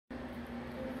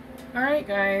Alright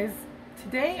guys,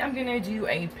 today I'm going to do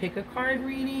a pick a card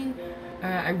reading.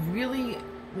 I really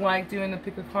like doing the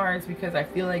pick a cards because I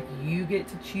feel like you get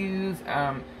to choose.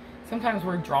 Sometimes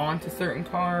we're drawn to certain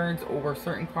cards, or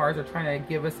certain cards are trying to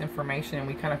give us information and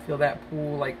we kind of feel that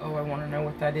pull, like, oh, I want to know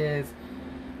what that is,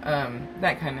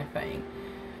 that kind of thing.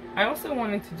 I also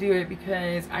wanted to do it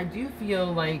because I do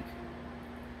feel like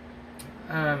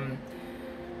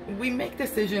we make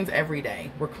decisions every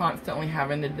day. We're constantly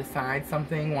having to decide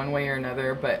something one way or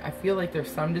another, but I feel like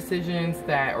there's some decisions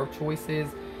that, or choices,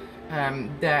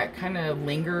 that kind of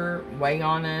linger, weigh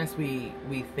on us. We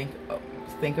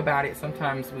think about it.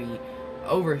 Sometimes we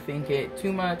overthink it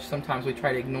too much. Sometimes we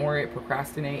try to ignore it,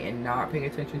 procrastinate, and not pay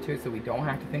attention to it so we don't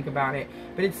have to think about it,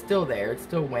 but it's still there. It's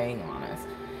still weighing on us.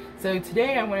 So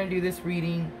today I want to do this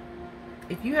reading.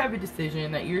 If you have a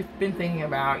decision that you've been thinking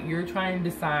about, you're trying to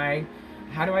decide,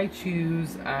 how do I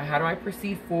choose? How do I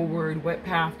proceed forward? What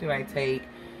path do I take?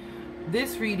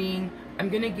 This reading, I'm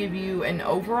going to give you an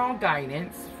overall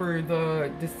guidance for the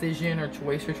decision or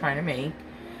choice you're trying to make.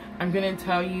 I'm going to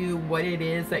tell you what it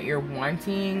is that you're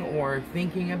wanting or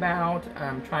thinking about,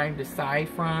 trying to decide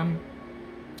from.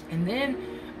 And then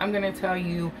I'm going to tell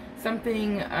you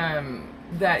something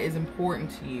that is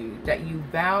important to you, that you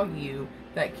value,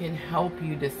 that can help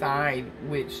you decide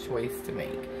which choice to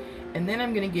make. And then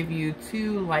I'm going to give you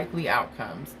two likely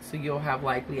outcomes. So you'll have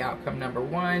likely outcome number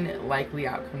 1, likely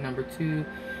outcome number 2.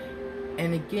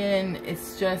 And again,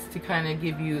 it's just to kind of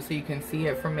give you, so you can see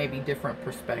it from maybe different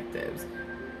perspectives.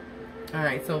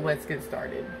 Alright, so let's get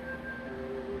started.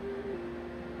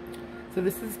 So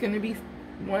this is going to be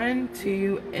 1,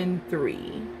 2, and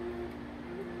 3.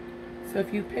 So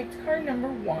if you picked card number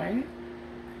 1,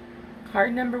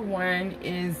 card number 1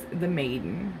 is the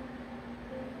Maiden.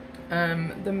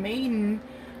 The Maiden,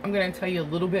 I'm going to tell you a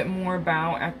little bit more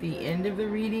about at the end of the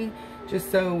reading, just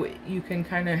so you can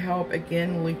kind of help,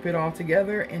 again, link it all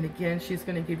together. And again, she's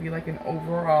going to give you like an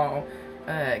overall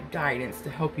guidance to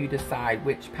help you decide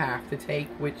which path to take,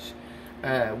 which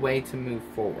way to move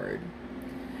forward.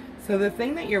 So the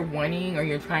thing that you're wanting, or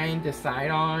you're trying to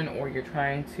decide on, or you're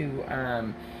trying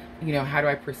to, you know, how do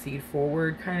I proceed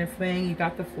forward kind of thing, you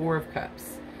got the Four of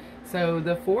Cups. So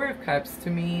the Four of Cups, to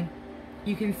me,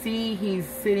 you can see he's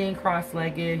sitting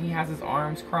cross-legged. He has his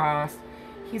arms crossed.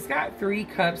 He's got 3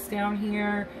 cups down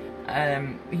here.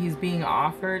 He's being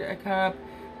offered a cup,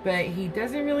 but he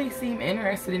doesn't really seem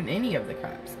interested in any of the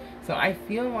cups. So I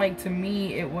feel like, to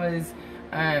me, it was,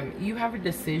 you have a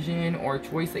decision or a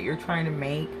choice that you're trying to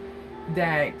make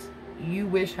that you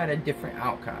wish had a different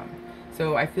outcome.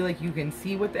 So I feel like you can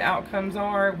see what the outcomes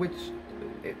are, which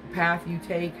path you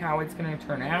take, how it's going to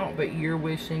turn out, but you're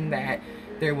wishing that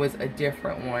there was a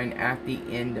different one at the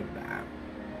end of that.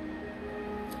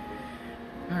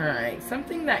 Alright,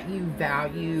 something that you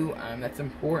value, that's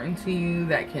important to you,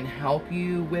 that can help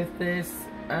you with this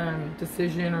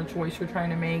decision or choice you're trying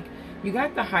to make, you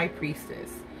got the High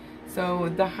Priestess. So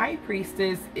the High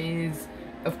Priestess is,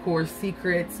 of course,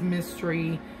 secrets,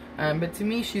 mystery, but to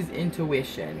me she's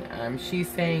intuition. She's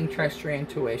saying trust your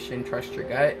intuition, trust your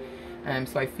gut.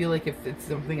 So I feel like if it's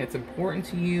something that's important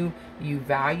to you, you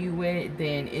value it,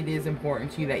 then it is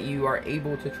important to you that you are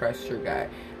able to trust your gut.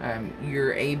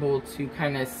 You're able to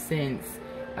kind of sense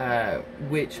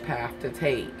which path to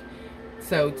take.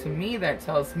 So to me, that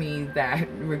tells me that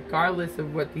regardless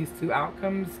of what these two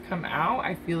outcomes come out,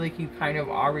 I feel like you kind of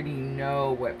already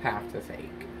know what path to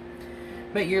take.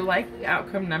 But your likely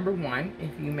outcome number 1,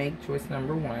 if you make choice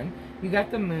number 1, you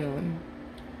got the Moon.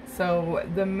 So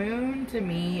the Moon, to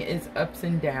me, is ups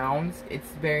and downs. It's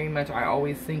very much, I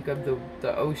always think of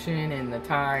the ocean and the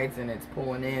tides, and it's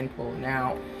pulling in, pulling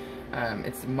out.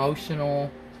 It's emotional.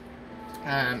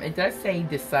 It does say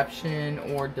deception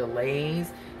or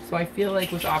delays. So I feel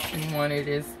like with option 1, it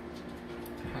is,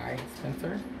 hi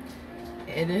Spencer,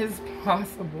 it is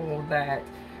possible that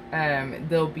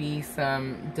there'll be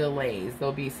some delays.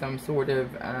 There'll be some sort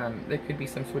of, there could be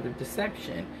some sort of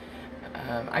deception.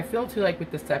 I feel too like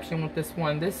with deception with this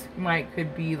one, this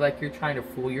could be like you're trying to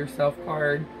fool yourself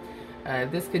card.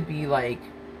 This could be like,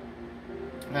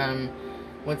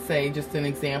 let's say, just an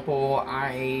example,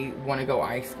 I want to go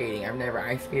ice skating. I've never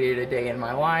ice skated a day in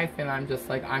my life, and I'm just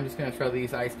like, I'm just going to throw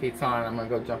these ice skates on, I'm going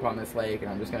to go jump on this lake, and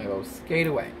I'm just going to go skate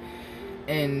away.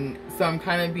 And so I'm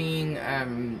kind of being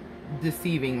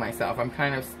deceiving myself. I'm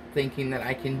kind of thinking that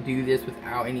I can do this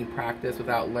without any practice,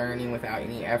 without learning, without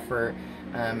any effort,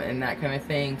 and that kind of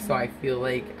thing. So I feel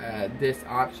like this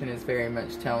option is very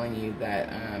much telling you that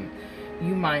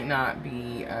you might not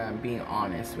be being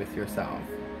honest with yourself.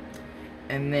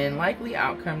 And then likely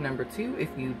outcome number 2, if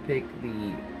you pick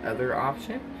the other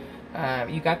option,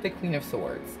 you got the Queen of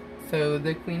Swords. So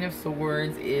the Queen of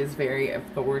Swords is very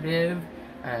authoritative.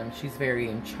 She's very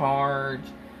in charge.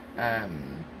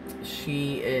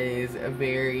 She is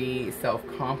very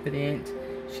self-confident.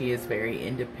 She is very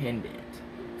independent.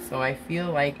 So I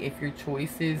feel like if your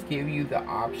choices give you the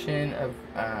option of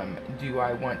do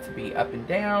I want to be up and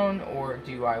down, or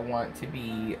do I want to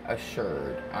be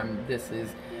assured? This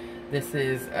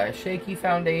is a shaky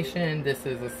foundation. This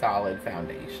is a solid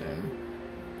foundation.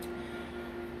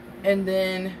 And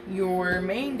then your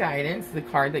main guidance, the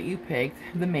card that you picked,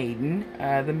 the Maiden.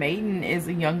 The Maiden is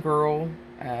a young girl.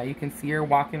 You can see her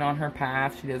walking on her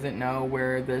path. She doesn't know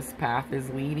where this path is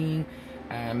leading,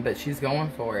 but she's going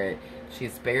for it.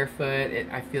 She's barefoot.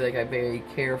 I feel like a very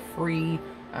carefree,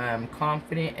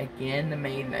 confident. Again, the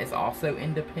Maiden is also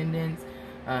independence.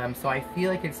 So I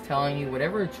feel like it's telling you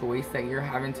whatever choice that you're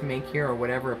having to make here, or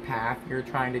whatever path you're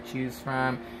trying to choose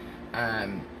from,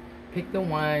 pick the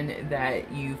one that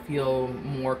you feel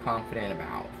more confident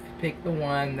about. Pick the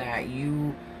one that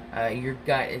you, your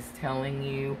gut is telling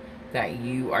you that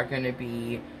you are going to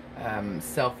be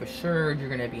self-assured, you're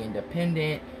going to be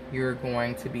independent, you're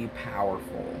going to be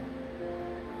powerful.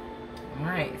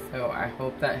 Alright, so I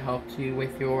hope that helped you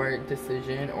with your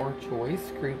decision or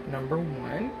choice, group number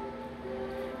 1.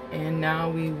 And now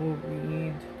we will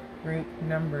read group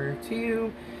number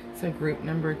 2. So group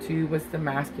number 2 was the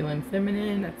masculine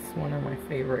feminine. That's one of my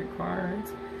favorite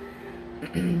cards.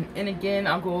 And again,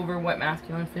 I'll go over what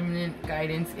masculine feminine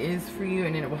guidance is for you,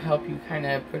 and it will help you kind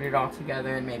of put it all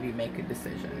together and maybe make a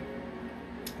decision.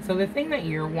 So the thing that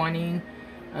you're wanting,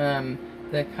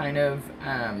 the kind of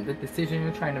the decision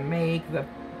you're trying to make,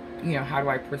 how do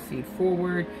I proceed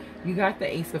forward, you got the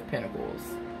Ace of Pentacles.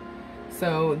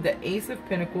 So the Ace of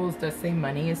Pentacles does say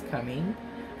money is coming.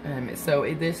 So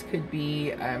this could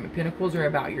be, Pentacles are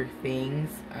about your things.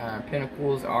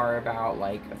 Pentacles are about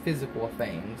like physical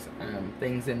things,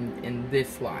 things in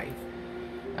this life.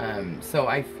 So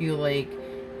I feel like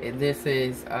this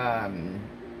is,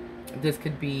 this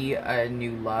could be a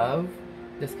new love.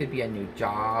 This could be a new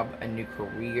job, a new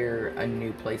career, a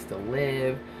new place to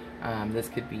live. This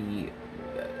could be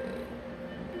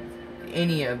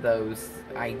any of those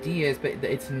ideas, but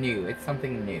it's new. It's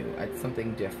something new. It's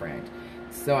something different.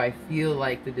 So I feel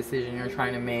like the decision you're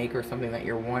trying to make, or something that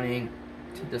you're wanting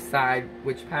to decide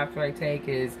which path do I take,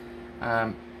 is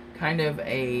kind of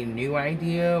a new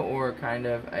idea, or kind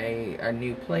of a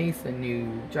new place, a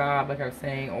new job, like I was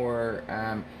saying, or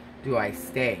do I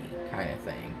stay, kind of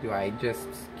thing. Do I just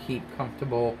keep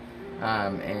comfortable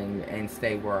and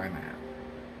stay where I'm at?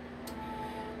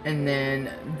 And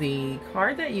then the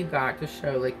card that you got to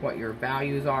show like what your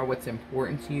values are, what's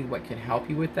important to you, what can help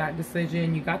you with that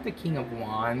decision, you got the King of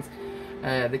Wands.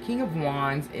 The King of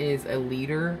Wands is a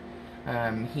leader.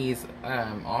 He's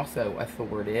also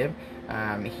authoritative.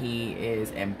 He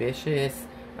is ambitious.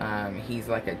 He's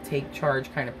like a take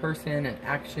charge kind of person, an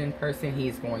action person.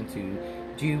 He's going to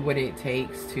do what it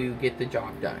takes to get the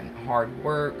job done. Hard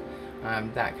work,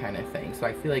 that kind of thing. So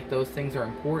I feel like those things are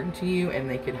important to you, and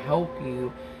they could help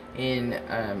you in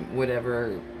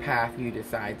whatever path you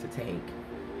decide to take.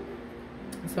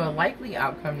 So a likely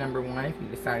outcome number 1, if you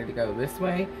decided to go this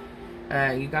way,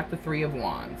 you got the Three of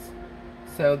Wands.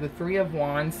 So the Three of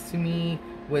Wands to me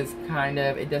was kind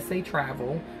of, it does say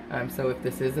travel. So if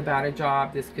this is about a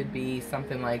job, this could be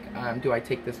something like, do I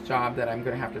take this job that I'm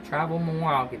going to have to travel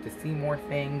more? I'll get to see more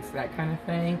things, that kind of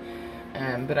thing.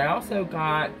 But I also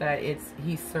got that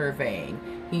he's surveying.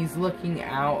 He's looking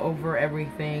out over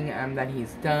everything that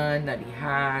he's done, that he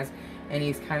has, and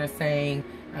he's kind of saying,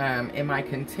 am I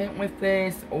content with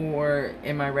this, or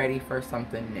am I ready for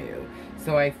something new?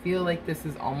 So I feel like this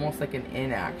is almost like an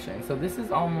inaction. So this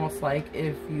is almost like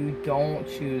if you don't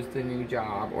choose the new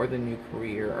job, or the new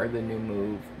career, or the new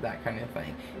move, that kind of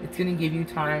thing. It's going to give you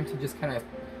time to just kind of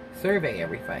survey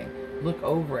everything. Look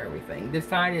over everything.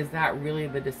 Decide, is that really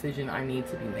the decision I need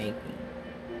to be making?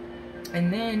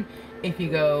 And then if you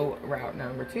go route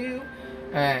number 2,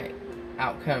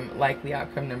 likely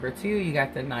outcome number 2, you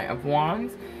got the Knight of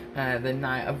Wands. The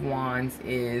Knight of Wands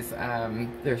is,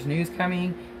 there's news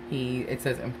coming. It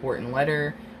says important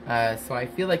letter. So I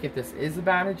feel like if this is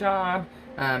about a job,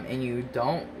 and you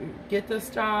don't get this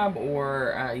job,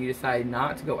 or you decide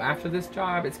not to go after this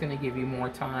job, it's going to give you more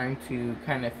time to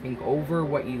kind of think over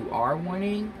what you are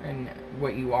wanting and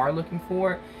what you are looking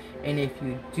for. And if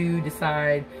you do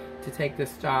decide to take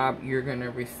this job, you're going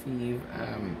to receive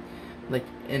like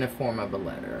in a form of a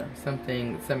letter.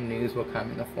 Some news will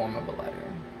come in the form of a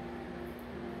letter.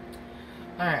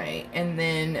 Alright, and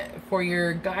then for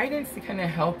your guidance to kind of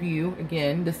help you,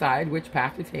 again, decide which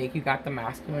path to take, you got the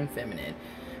Masculine Feminine.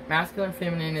 Masculine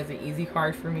Feminine is an easy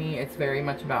card for me. It's very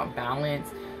much about balance.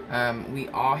 We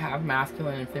all have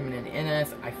masculine and feminine in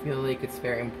us. I feel like it's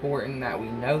very important that we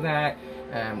know that.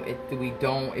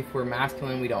 If we're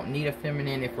masculine, we don't need a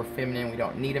feminine. If we're feminine, we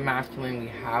don't need a masculine. We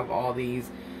have all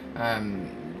these.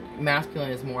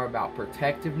 Masculine is more about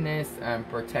protectiveness,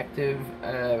 protective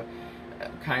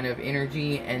kind of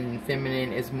energy, and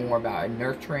feminine is more about a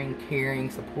nurturing, caring,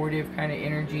 supportive kind of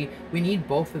energy. We need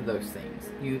both of those things.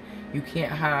 You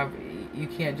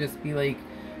can't just be like,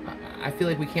 I feel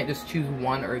like we can't just choose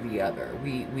one or the other.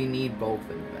 We need both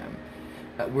of them.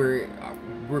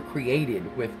 We're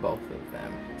created with both of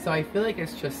them. So I feel like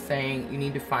it's just saying you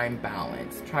need to find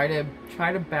balance. Try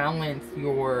to balance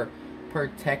your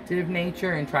protective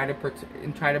nature and try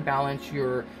to balance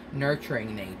your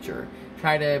nurturing nature.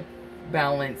 Try to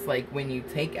balance like when you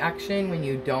take action, when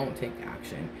you don't take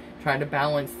action. Try to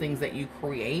balance things that you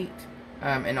create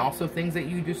and also things that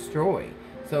you destroy.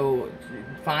 So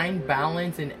find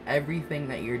balance in everything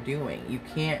that you're doing. You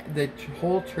can't, the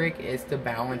whole trick is to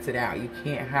balance it out. You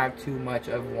can't have too much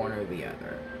of one or the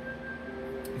other.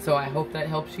 So I hope that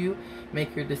helps you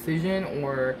make your decision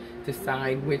or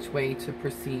decide which way to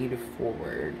proceed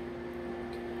forward.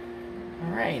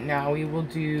 All right, now we will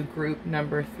do group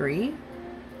number 3.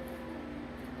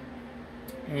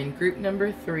 And group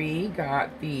number 3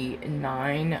 got the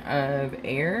 9 of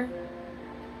air.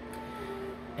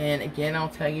 And again, I'll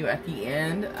tell you at the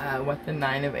end what the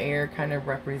 9 of air kind of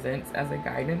represents as a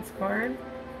guidance card.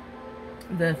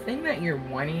 The thing that you're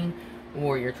wanting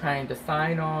or you're trying to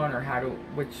decide on, or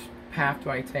which path do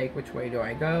I take, which way do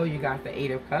I go, you got the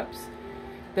 8 of cups.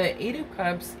 The 8 of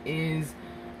cups is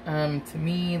to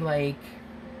me like,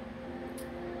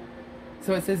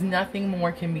 so it says nothing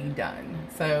more can be done.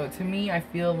 So to me, I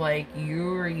feel like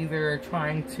you're either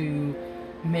trying to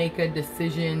make a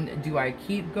decision. Do I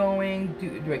keep going?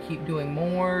 Do I keep doing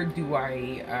more? Do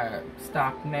I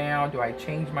stop now? Do I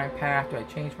change my path? Do I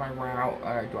change my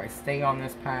route? Do I stay on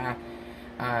this path?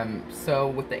 So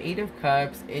with the 8 of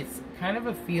cups, it's kind of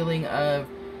a feeling of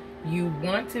you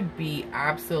want to be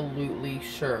absolutely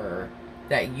sure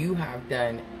that you have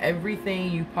done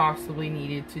everything you possibly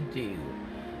needed to do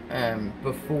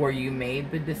before you made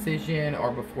the decision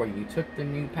or before you took the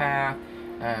new path.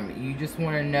 You just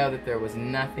want to know that there was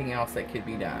nothing else that could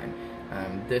be done.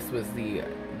 This was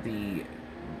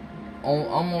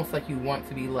almost like you want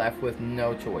to be left with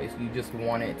no choice. You just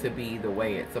want it to be the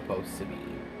way it's supposed to be.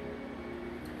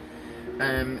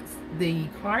 The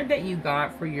card that you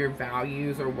got for your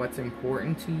values or what's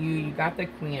important to you, you got the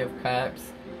Queen of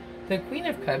Cups. The Queen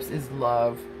of Cups is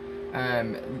love.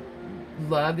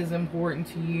 Love is important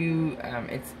to you.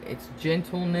 It's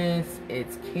gentleness,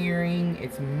 it's caring,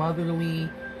 it's motherly,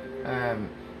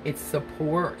 it's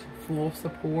support, full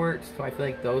support. So I feel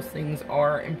like those things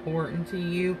are important to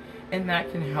you, and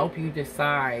that can help you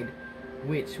decide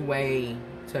which way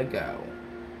to go.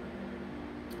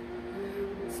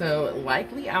 So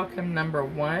likely outcome number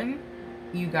 1,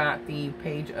 you got the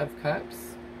Page of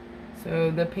Cups. So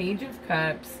the Page of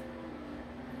Cups,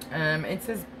 it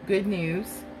says good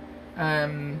news.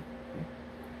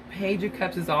 Page of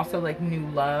Cups is also like new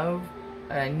love,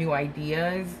 new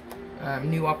ideas,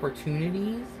 new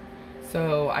opportunities.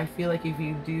 So I feel like if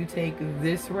you do take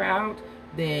this route,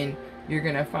 then you're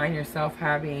going to find yourself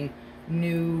having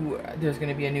there's going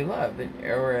to be a new love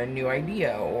or a new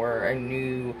idea or a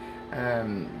new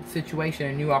situation,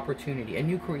 a new opportunity, a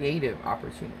new creative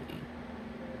opportunity.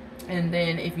 And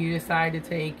then if you decide to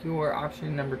take your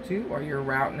option number 2 or your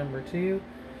route number 2,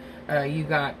 you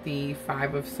got the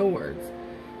 5 of Swords.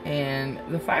 And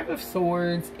the 5 of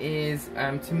Swords is,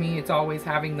 to me, it's always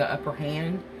having the upper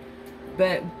hand.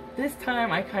 But this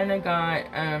time I kind of got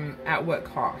at what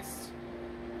cost.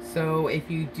 So if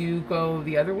you do go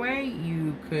the other way,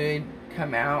 you could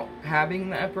come out having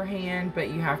the upper hand, but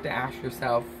you have to ask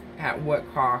yourself, at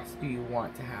what cost do you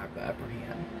want to have the upper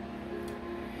hand?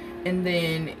 And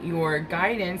then your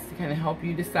guidance to kind of help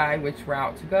you decide which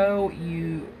route to go,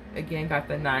 you again got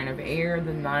the 9 of air.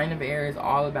 The 9 of air is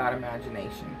all about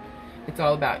imagination. It's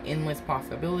all about endless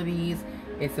possibilities.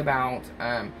 It's about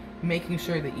making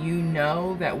sure that you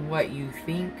know that what you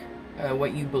think,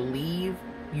 what you believe,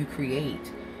 you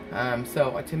create.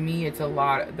 So to me, it's a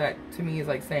lot, that to me is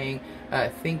like saying,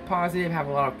 think positive, have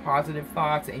a lot of positive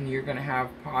thoughts, and you're going to have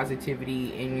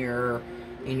positivity in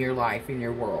your life, in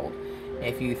your world.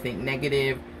 If you think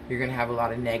negative, you're going to have a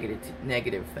lot of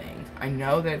negative things. I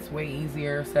know that's way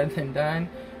easier said than done.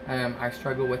 I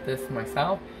struggle with this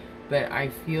myself, but I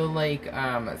feel like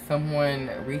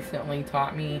someone recently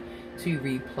taught me to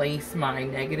replace my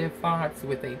negative thoughts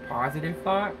with a positive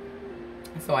thought.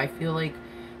 So I feel like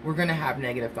we're going to have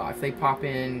negative thoughts. They pop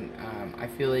in. I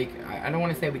feel like, I don't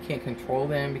want to say we can't control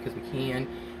them, because we can,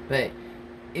 But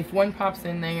if one pops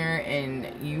in there and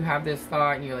you have this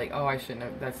thought and you're like, oh, I shouldn't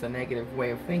have, that's a negative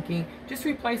way of thinking, just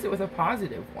replace it with a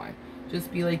positive one.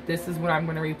 Just be like, this is what I'm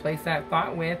going to replace that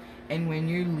thought with. And when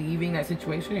you're leaving that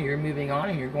situation or you're moving on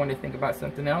and you're going to think about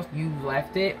something else, you've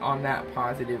left it on that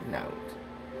positive note.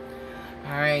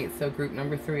 Alright, so group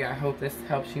number 3, I hope this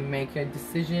helps you make a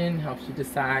decision, helps you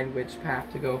decide which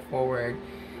path to go forward.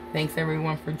 Thanks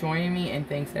everyone for joining me, and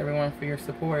thanks everyone for your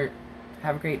support.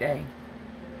 Have a great day.